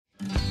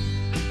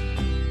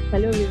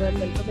Hello everyone,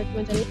 welcome back to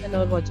my channel and now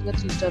we're watching a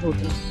 3-star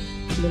hotel.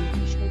 The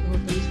location of the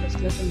hotel is first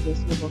class and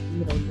guests are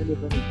walking around the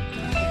neighborhood.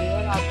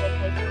 There are 12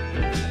 types of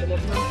rooms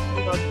available on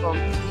booking.com.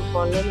 To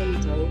call and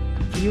enjoy.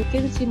 You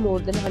can see more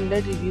than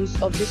 100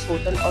 reviews of this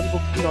hotel on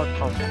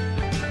booking.com.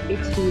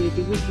 Its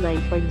rating is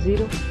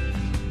 9.0,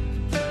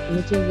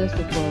 which is the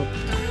superb.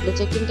 The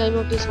check-in time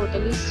of this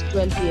hotel is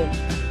 12 pm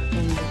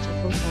and the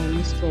check-out time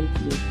is 12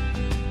 pm.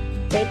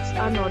 Pets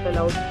are not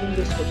allowed in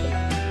this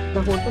hotel.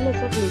 The hotel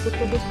accepts major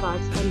credit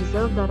cards and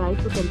reserves the right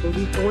to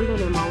temporarily hold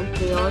an amount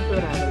prior to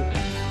arrival.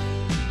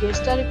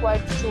 Guests are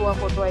required to show a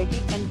photo ID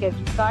and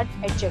credit card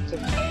at check-in.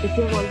 If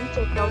you have already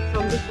checked out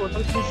from this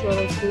hotel, please share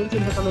your experience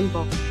in the comment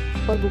box.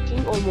 For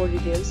booking or more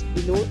details,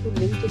 below to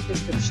link in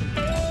description.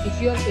 If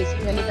you are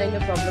facing any kind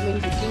of problem in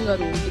booking a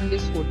room in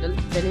this hotel,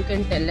 then you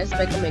can tell us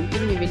by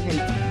commenting, we will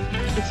help you.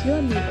 If you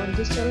are new on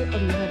this channel or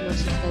you have not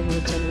subscribed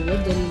our channel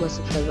yet, then you must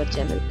subscribe our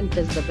channel and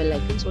press the bell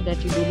icon so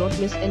that you do not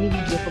miss any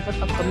video of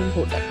our upcoming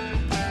hotel.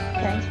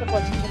 Thanks for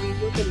watching the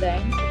video till the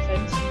end. So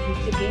friends,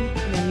 meet again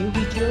in a new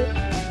video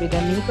with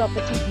a new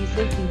property. Be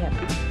safe, be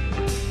happy.